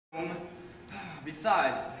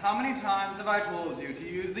Besides, how many times have I told you to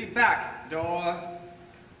use the back door?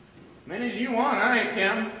 Many as you want, I ain't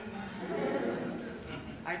counting.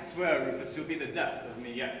 I swear, Rufus, you'll be the death of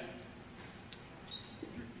me yet.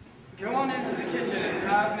 Go on into the kitchen and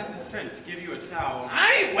have Mrs. Trent give you a towel.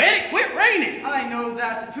 I ain't wet, it quit raining. I know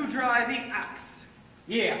that, to dry the axe.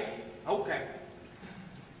 Yeah, okay.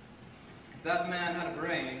 If that man had a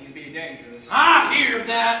brain, he'd be dangerous. I hear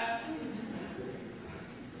that.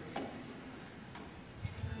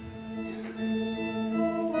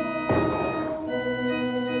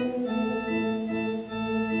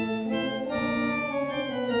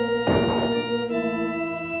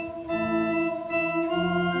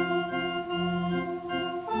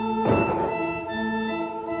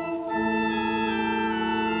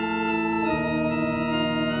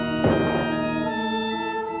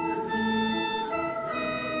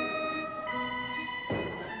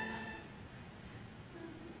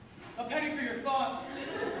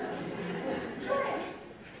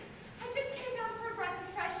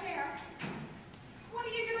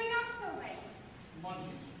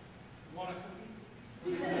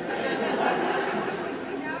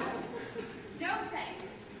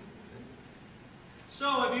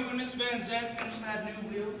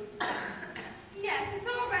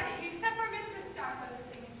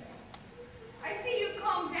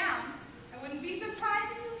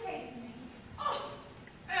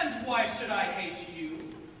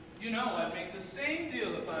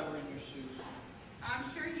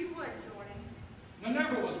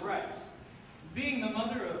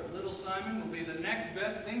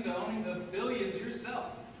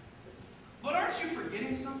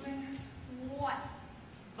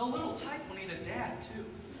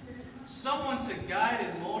 Someone to guide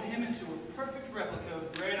and mold him into a perfect replica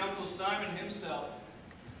of great Uncle Simon himself.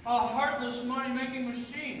 A heartless money-making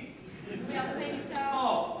machine. You don't think so?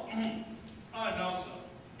 Oh, I know so.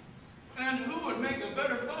 And who would make a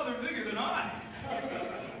better father figure than I?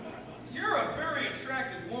 You're a very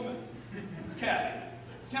attractive woman, Kathy.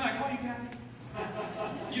 Can I call you Kathy?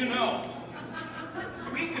 You know,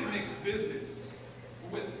 we could mix business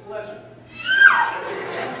with pleasure.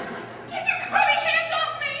 Get your crummy hands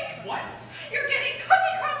off me! What? You're getting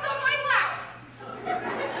cookie crumbs on my blouse!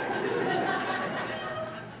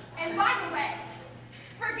 And by the way,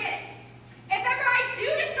 forget it. If ever I do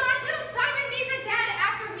decide little Simon needs a dad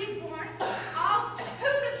after he's born, I'll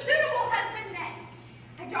choose a suitable husband then.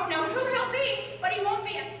 I don't know who he'll be, but he won't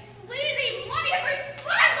be a sleazy, money-hungry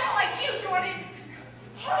slimeball like you, Jordan.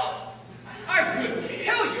 Oh, I could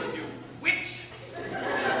kill you, you witch!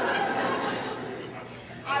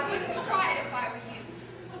 I wouldn't try it if I were you.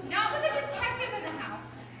 Not with a detective in the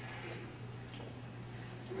house.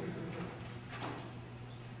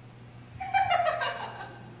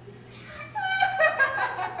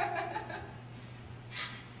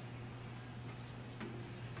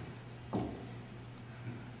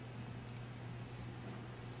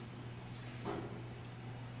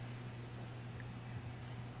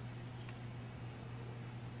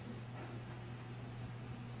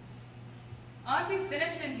 Aren't you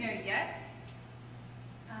finished in here yet?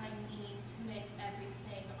 I need to make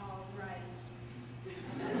everything all right.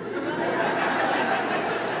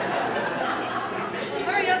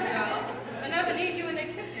 Hurry up, girl. Minerva needs you in the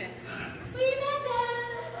kitchen. Oui,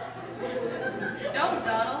 madame. Don't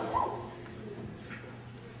dawdle.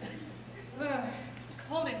 Ugh, it's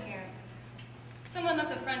cold in here. Someone left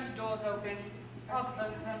the French doors open. I'll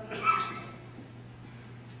close them.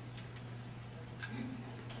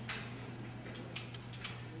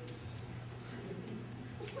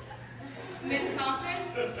 Miss Thompson?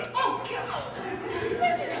 Oh, God!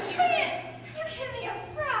 Mrs. Trent! You give me a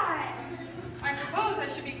fright! I suppose I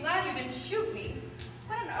should be glad you didn't shoot me.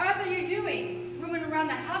 What on earth are you doing? Roaming around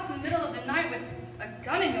the house in the middle of the night with a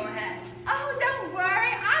gun in your hand. Oh, don't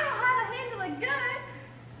worry. I know how to handle a gun.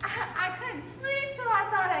 I couldn't sleep, so I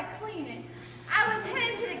thought I'd clean it. I was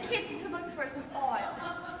headed to the kitchen to look for some oil.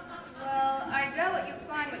 Well, I doubt you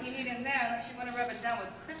find what you need in there unless you want to rub it down with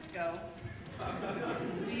Crisco.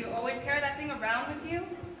 Do you always carry that thing around with you?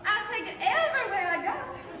 I take it everywhere I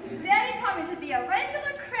go. Daddy taught me to be a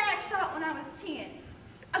regular crack shot when I was 10.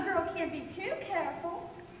 A girl can't be too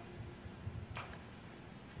careful.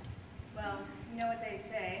 Well, you know what they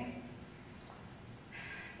say.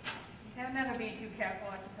 You can never be too careful,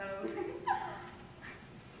 I suppose.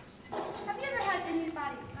 Have you ever had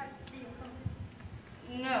anybody try to steal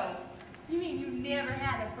something? No. You mean you never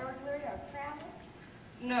had a burglary or travel?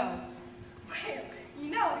 No. Well, you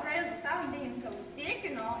know, as great as I'm being so sick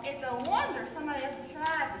and all, it's a wonder somebody hasn't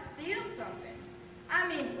tried to steal something. I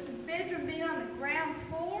mean, with his bedroom being on the ground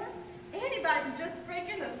floor, anybody could just break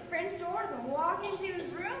in those French doors and walk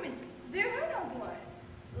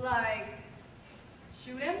Like,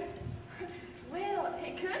 shoot him? Well,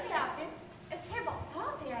 it could happen. It's a terrible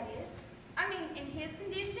thought, that is. I mean, in his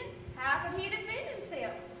condition, how could he defend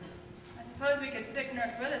himself? I suppose we could sick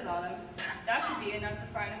Nurse Withers on him. That should be enough to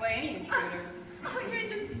frighten away any intruders. Oh, you're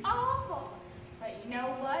just awful. But you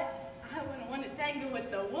know what? I wouldn't want to tangle with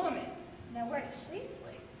the woman. Now, where does she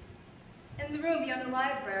sleep? In the room beyond the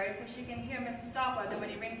library, so she can hear Mrs. Stockwell when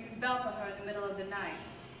he rings his bell for her in the middle of the night.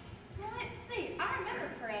 Now, let's see. I remember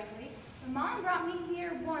correctly. When Mom brought me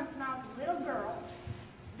here once when I was a little girl,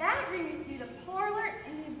 that room used to be the parlor,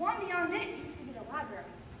 and the one beyond it used to be the library.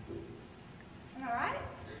 Am I right?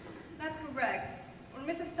 That's correct. When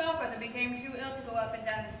Mrs. Stockwell became too ill to go up and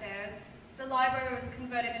down the stairs, the library was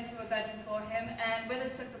converted into a bedroom for him, and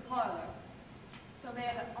Withers took the parlor. So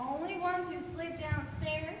they're the only ones who sleep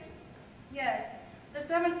downstairs? Yes, the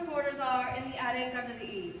servants' quarters are in the attic under the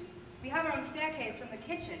eaves. We have our own staircase from the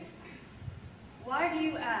kitchen. Why do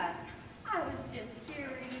you ask? I was just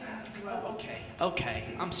curious. Well, okay,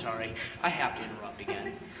 I'm sorry. I have to interrupt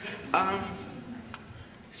again.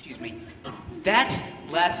 Excuse me. That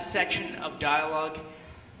last section of dialogue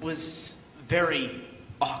was very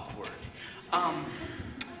awkward.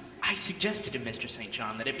 I suggested to Mr. St.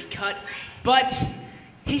 John that it be cut, but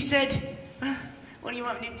he said, what do you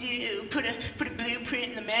want me to do? Put a blueprint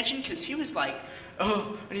in the mansion? Because he was like,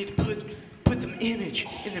 oh, I need to put the image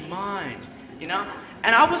in their mind, you know?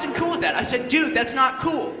 And I wasn't cool with that. I said, dude, that's not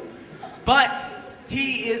cool. But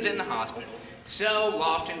he is in the hospital. So,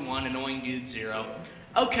 Lofton 1, annoying dude 0.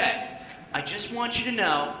 Okay, I just want you to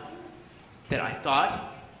know that I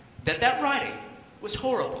thought that writing was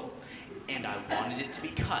horrible. And I wanted it to be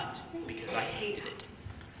cut because I hated it.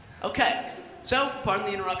 Okay, so, pardon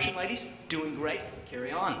the interruption, ladies. Doing great.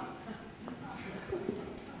 Carry on.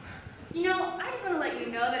 You know, I just want to let you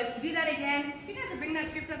know that if you do that again, you're going to have to bring that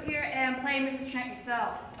script up here and play Mrs. Trent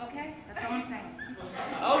yourself, okay? That's all I'm saying.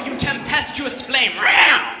 Oh, you tempestuous flame.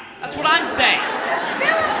 That's what I'm saying.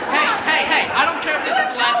 Hey, I don't care if this is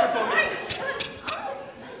the last performance.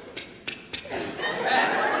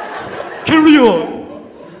 Carry on.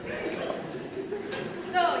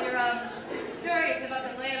 So, you're, curious about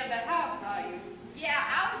the layout of the house, are you? Yeah,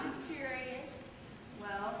 I was just curious.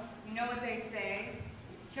 Well, you know what they say.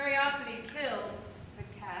 Curiosity killed the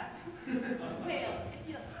cat. Well, if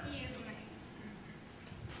you'll excuse me.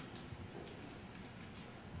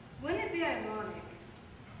 Wouldn't it be ironic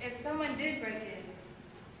if someone did break in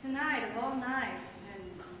tonight of all nights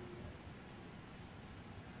and...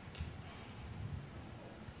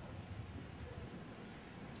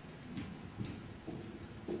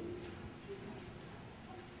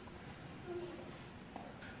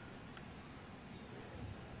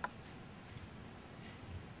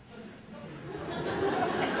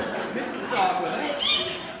 Mrs. Stockwell,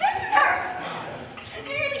 That's nurse!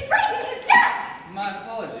 You nearly frightened me to death! my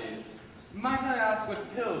apologies. Might I ask what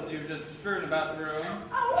pills you've just strewn about the room?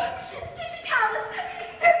 Oh, digitalis!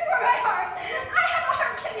 They're for my heart. I have a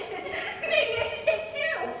heart condition. Maybe I should take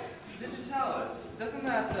 2. Digitalis. Doesn't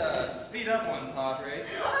that speed up one's heart rate?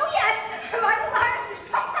 Oh, yes! My alarm's just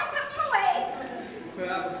away.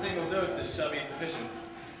 Perhaps a single dosage shall be sufficient.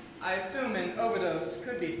 I assume an overdose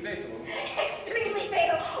could be fatal. Extremely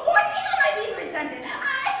fatal. Or am I being redundant?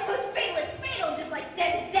 I suppose fatal is fatal, just like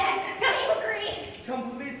dead is dead. So you agree?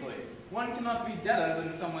 Completely. One cannot be deader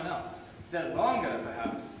than someone else. Dead longer,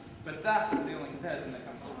 perhaps. But that is the only comparison that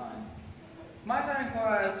comes to mind. Might I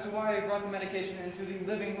inquire as to why you brought the medication into the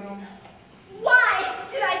living room? Why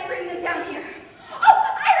did I bring them down here? Oh,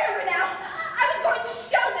 I remember now. I was going to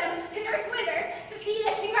show them to Nurse Withers to see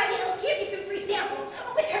if she might be able to give me some free samples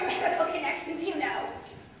with her medical connections, you know.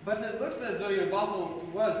 But it looks as though your bottle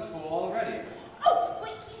was full already. Oh,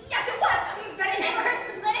 well, yes it was, but it never hurts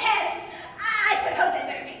to plan ahead. I suppose I'd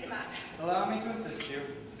better pick them up. Allow me to assist you.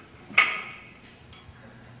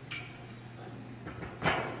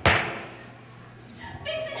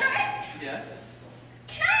 Vincent-Hurst, Yes?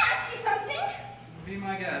 can I ask you something? Be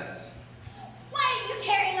my guest. Why are you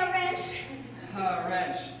carrying a wrench? A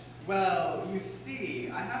wrench. Well, you see,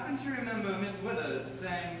 I happen to remember Miss Withers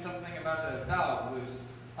saying something about a valve loose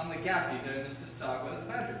on the gas heater in Mr. Stockwell's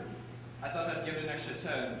bedroom. I thought I'd give it an extra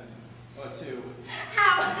turn or 2.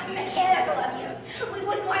 How mechanical of you. We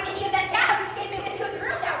wouldn't want any of that gas escaping into his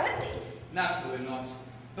room now, would we? Naturally not.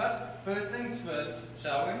 But first things first,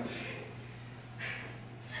 shall we?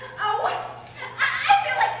 Oh, I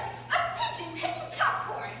feel like a pigeon picking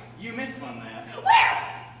popcorn. You missed one there. Where?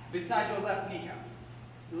 Beside your left kneecap.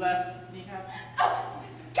 Left kneecap? Oh,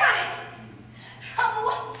 got it.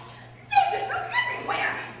 Oh, they're just from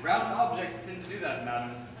everywhere. Round objects tend to do that,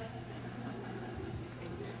 madam.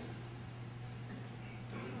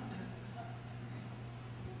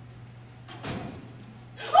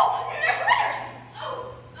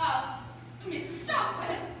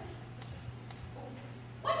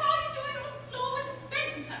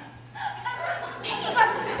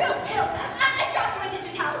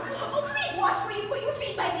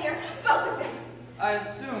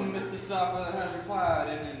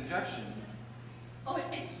 infection. Oh,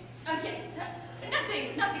 yes.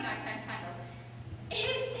 Nothing I can't handle.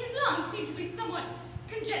 His lungs seem to be somewhat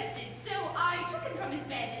congested, so I took him from his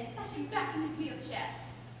bed and sat him back in his wheelchair.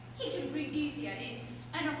 He can breathe easier in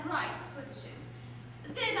an upright position.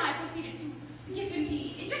 Then I proceeded to give him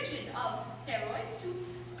the injection of steroids to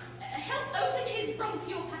help open his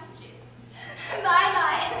bronchial passages. My,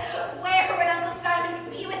 where would Uncle Simon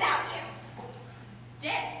be without you?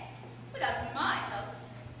 Dead. Without my help,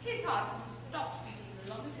 his heart would have stopped beating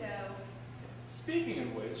long ago. Speaking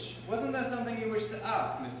of which, wasn't there something you wished to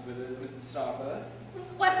ask, Miss Withers, Mr. Starper?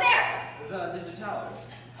 Was there? The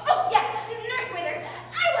digitalis. Oh, yes,